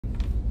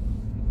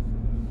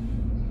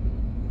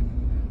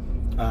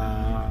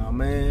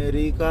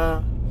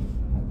América,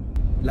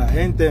 la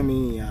gente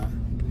mía.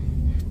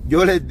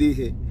 Yo les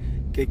dije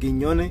que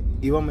Quiñones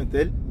iba a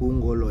meter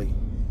un gol hoy.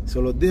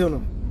 ¿Se los dije o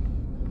no?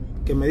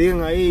 Que me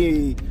digan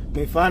ahí,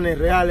 mis fans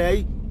reales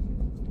ahí,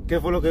 qué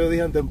fue lo que yo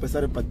dije antes de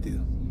empezar el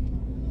partido.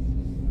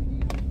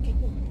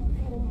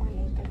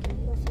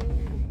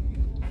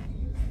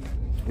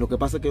 Lo que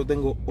pasa es que yo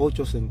tengo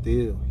 8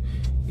 sentidos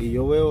y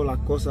yo veo las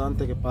cosas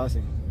antes que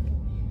pasen.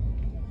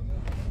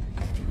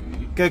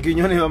 Que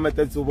Quiñones iba a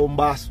meter su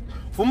bombazo.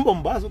 Fue un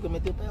bombazo que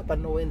metió para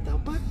el 90.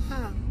 ¡Pah!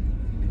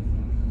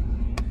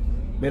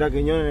 Mira,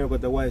 Quiñones, lo que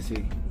te voy a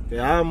decir. Te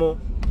amo,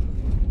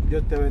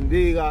 Dios te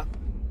bendiga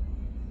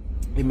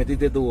y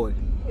metiste tu gol.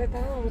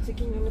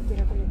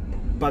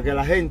 Para que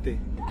la gente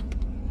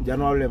ya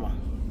no hable más.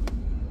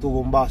 Tu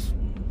bombazo.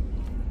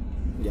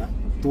 Ya.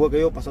 Tuve que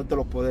yo pasarte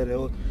los poderes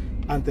hoy,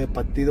 antes del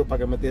partido, para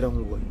que metieran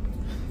un gol.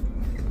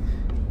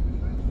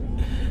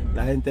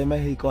 La gente de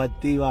México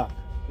activa.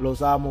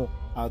 Los amo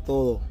a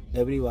todos.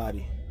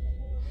 Everybody.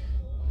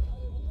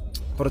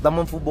 Pero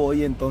estamos en fútbol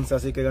hoy entonces,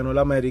 así que ganó el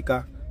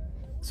América.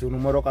 Su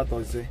número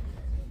 14.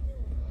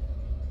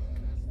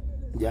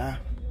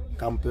 Ya.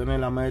 Campeón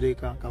en la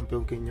América.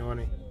 Campeón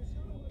Quiñones.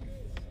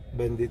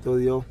 Bendito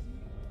Dios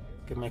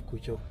que me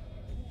escuchó.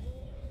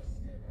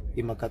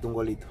 Y marcaste un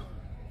golito.